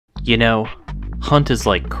You know, hunt is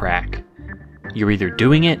like crack. You're either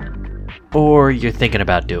doing it, or you're thinking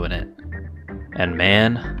about doing it. And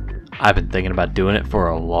man, I've been thinking about doing it for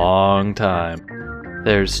a long time.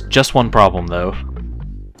 There's just one problem though.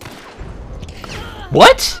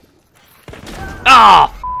 What?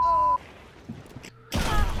 Ah!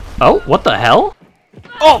 Oh, what the hell?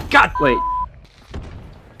 Oh, God! Wait.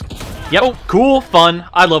 Yep, cool, fun.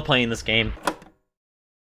 I love playing this game.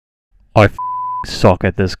 I suck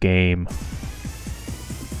at this game.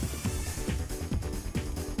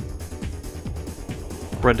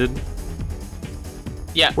 Brendan?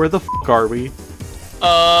 Yeah. Where the f are we?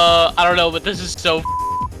 I don't know, but this is so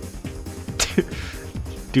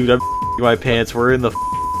Dude, I'm my pants. We're in the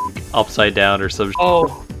upside down or some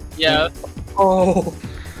Oh. yeah. Oh.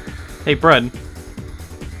 Hey, Bren.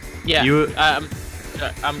 Yeah. You... I'm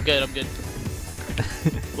good, I'm good.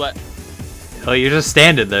 What? Oh, you're just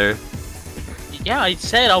standing there. Yeah, I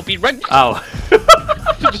said I'll be right. Oh.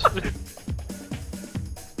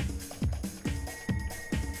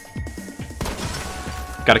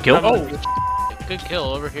 Got a kill? Oh, good kill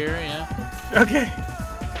over here, yeah. Okay.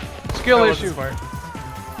 Skill issue.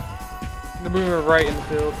 The mover right in the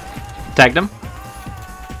field. Tagged him.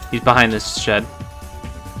 He's behind this shed.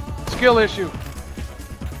 Skill issue.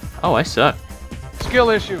 Oh, I suck. Skill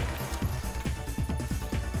issue.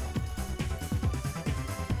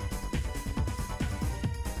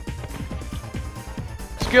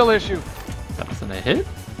 Skill issue. That wasn't a hit?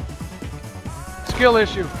 Skill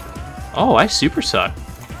issue. Oh, I super suck.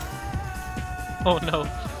 Oh no.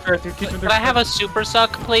 Can Can I have a super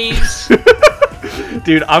suck, please?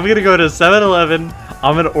 Dude, I'm gonna go to 7-Eleven.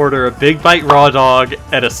 I'm gonna order a big bite raw dog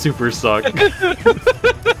and a super suck.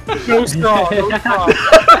 No straw. No straw.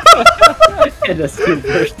 And a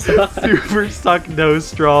super suck. Super suck, no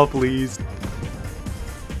straw, please.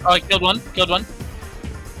 Oh, I killed one. Killed one.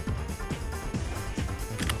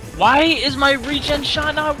 Why is my regen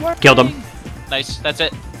shot not working? Killed him. Nice. That's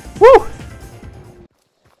it. Woo!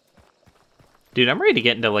 Dude, I'm ready to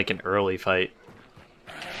get into like an early fight.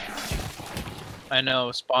 I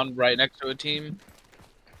know. Spawned right next to a team.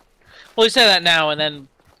 Well, you say that now, and then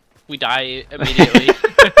we die immediately.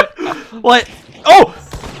 What? Oh!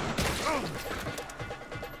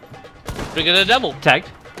 We get a double. Tagged.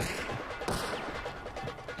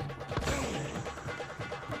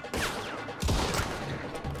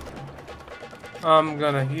 I'm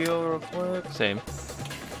gonna heal real quick. Same.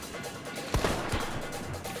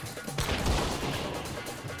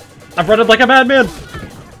 I've run it like a madman!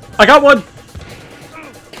 I got one!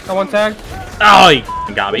 Got one tag. Oh,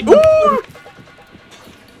 he got me. Ooh!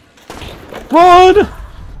 Run!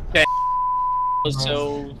 That was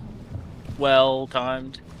so well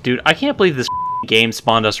timed. Dude, I can't believe this game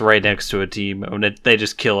spawned us right next to a team and they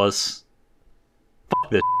just kill us. Fuck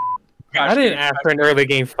this. I didn't ask for an early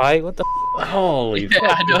game fight. What the? Holy Yeah,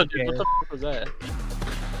 fuck. I know, dude. What the fuck was that?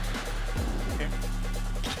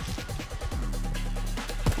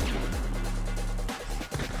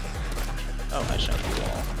 Oh, I shot the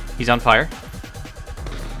wall. He's on fire.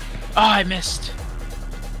 Oh, I missed.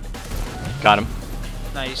 Got him.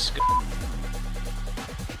 Nice. Good.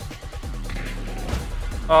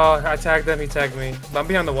 Oh, I tagged them. He tagged me. But I'm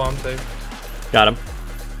behind the wall. I'm safe. Got him.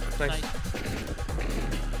 Nice. Nice.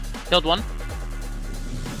 Killed one.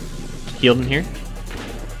 Healed in here.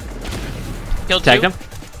 Killed Tagged two. him.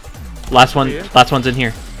 Last one. Yeah. Last one's in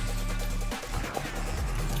here.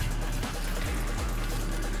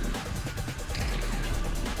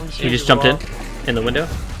 He just jumped in the window.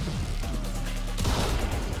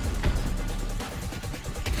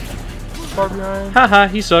 Far behind. Haha,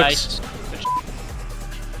 he sucks. Nice.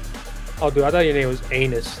 Oh, dude, I thought your name was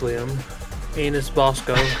Anus Slim. Anus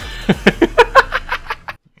Bosco.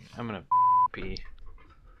 I'm gonna pee.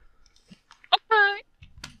 Okay.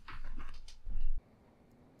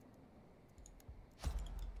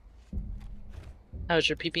 How was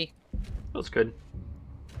your pee-pee? Feels good.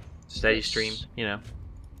 Steady stream, you know.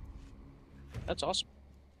 That's awesome.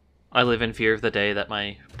 I live in fear of the day that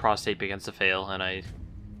my prostate begins to fail and I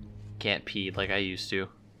can't pee like I used to.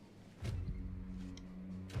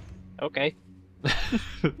 Okay.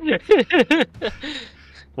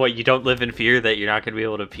 What, you don't live in fear that you're not going to be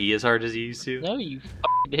able to pee as hard as you used to? No, you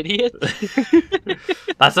fucking idiot.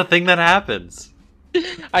 That's a thing that happens.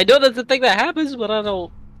 I know that's the thing that happens, but I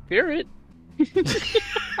don't fear it.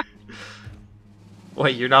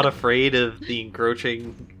 What, you're not afraid of the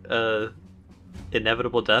encroaching,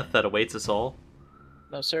 inevitable death that awaits us all?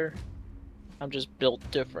 No, sir. I'm just built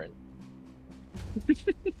different.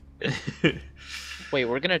 Wait,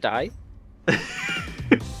 we're gonna die?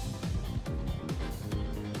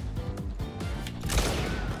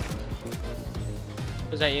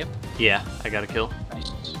 Was that you? Yeah, I got a kill.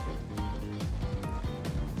 Nice.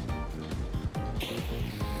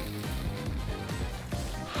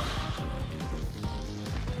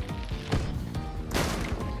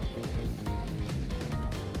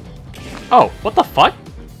 Oh, what the fuck?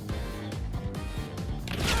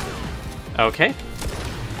 Okay.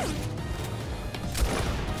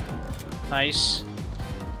 Nice.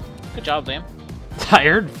 Good job, Liam. I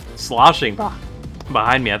heard sloshing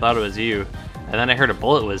behind me. I thought it was you. And then I heard a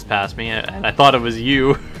bullet whiz past me, and I thought it was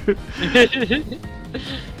you. I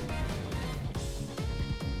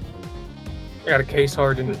got a case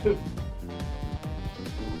hardened.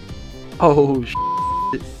 Oh,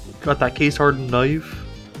 got that case hardened knife.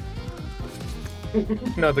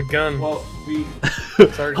 No, the gun. Well, we.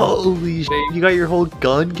 Sorry. Holy shit, you got your whole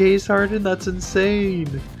gun case hardened? That's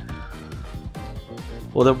insane.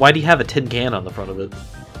 Well, then why do you have a tin can on the front of it?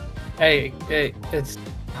 Hey, it's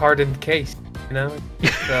hardened case, you know?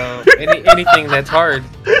 So, anything that's hard.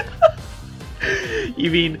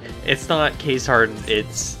 You mean, it's not case hardened,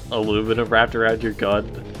 it's aluminum wrapped around your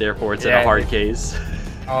gun, therefore it's in a hard case?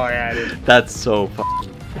 Oh, yeah, it is. That's so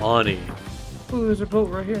fucking funny. Ooh, there's a boat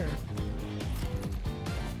right here.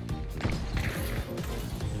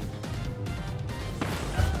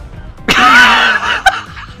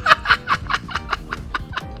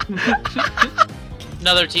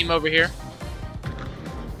 Another team over here.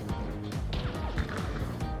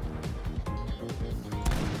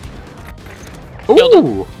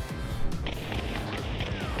 Ooh!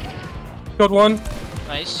 Killed one.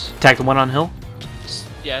 Nice. Attack the one on hill?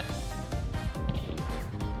 Yeah.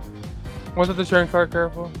 One's at the sharing car,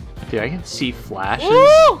 careful. Dude, I can see flashes,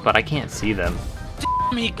 Woo! but I can't see them.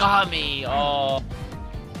 He got me. Oh.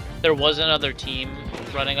 There was another team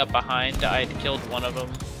running up behind. I had killed one of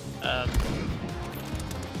them.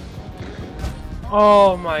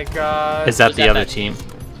 Oh my god. Is that Was the that other that team?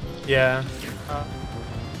 Yeah.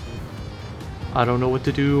 I don't know what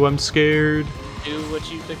to do, I'm scared. Do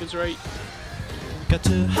what you think is right. Got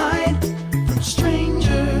to hide from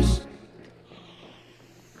strangers.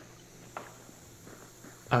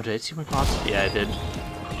 Oh, did I see my cops? Yeah, I did.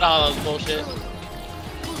 Oh, that was bullshit.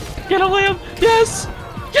 Get a lamb! Yes!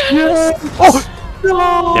 Yes! Oh!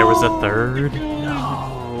 No! There was a third?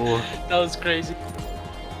 No. That was crazy.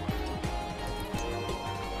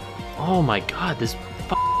 Oh my god, this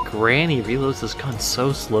granny reloads this gun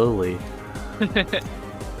so slowly.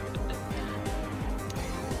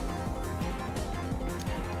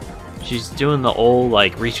 She's doing the old,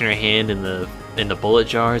 like, reaching her hand in the bullet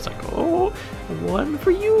jar. It's like, oh, one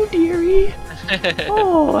for you, dearie.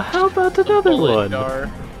 Oh, how about another one?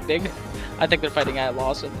 Big. I think they're fighting at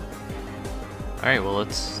Lawson. Alright, well,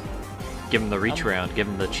 let's give him the reach round. Give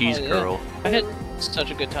him the cheese Oh, yeah. curl. I had such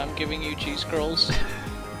a good time giving you cheese curls.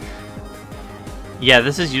 Yeah,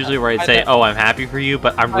 this is usually where I'd say, oh, I'm happy for you,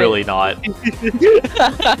 but I'm really not.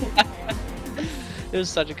 It was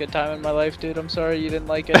such a good time in my life, dude. I'm sorry you didn't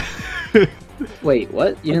like it. Wait,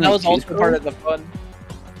 what? You didn't That like was also cheese part curls? of the fun.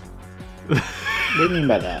 What do you mean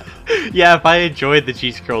by that? Yeah, if I enjoyed the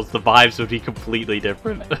cheese curls, the vibes would be completely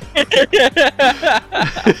different.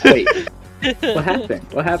 Wait, what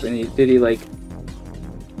happened? What happened? Did he like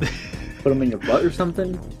put them in your butt or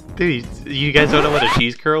something? Dude, you guys don't know what a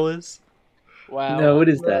cheese curl is? Wow. No, what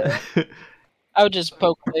is that? I would just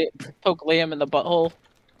poke Liam in the butthole.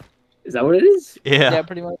 Is that what it is? Yeah,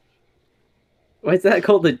 pretty much. Why is that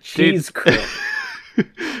called a cheese curl?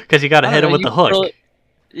 Because you gotta hit him with the hook.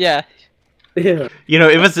 Yeah. Yeah. You know,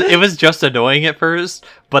 it was just annoying at first,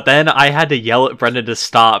 but then I had to yell at Brendan to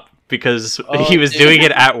stop because he was doing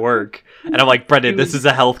it at work. And I'm like, Brendan, this is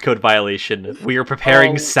a health code violation. We are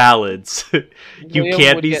preparing salads. You Liam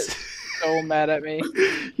can't would be get so mad at me.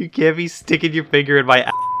 you can't be sticking your finger in my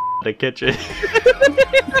ass in the kitchen.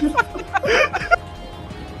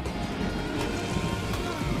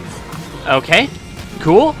 Okay,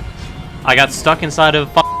 cool. I got stuck inside of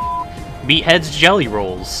Meathead's jelly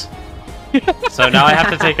rolls. So now I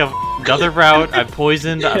have to take another route. I'm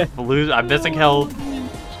poisoned. I'm missing health.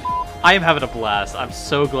 I am having a blast. I'm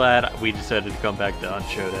so glad we decided to come back on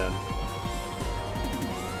Showdown.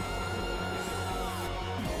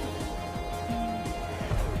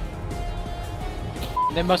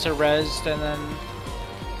 They must have rezzed and then.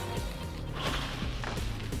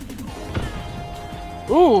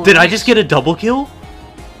 Ooh! Did I just get a double kill?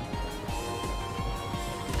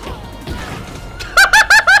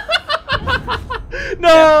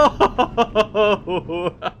 No!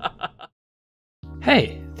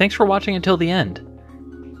 Hey, thanks for watching until the end.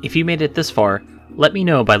 If you made it this far, let me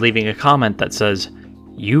know by leaving a comment that says,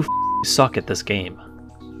 "You suck at this game."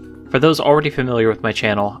 For those already familiar with my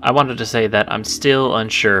channel, I wanted to say that I'm still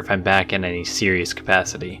unsure if I'm back in any serious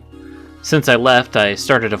capacity. Since I left, I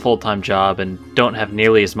started a full-time job and don't have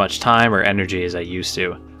nearly as much time or energy as I used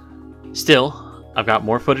to. Still, I've got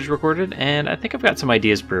more footage recorded, and I think I've got some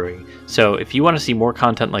ideas brewing, so if you want to see more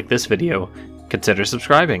content like this video, consider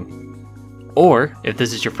subscribing. Or, if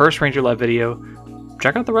this is your first Ranger Live video,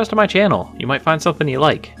 check out the rest of my channel. You might find something you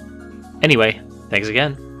like. Anyway, thanks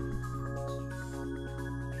again.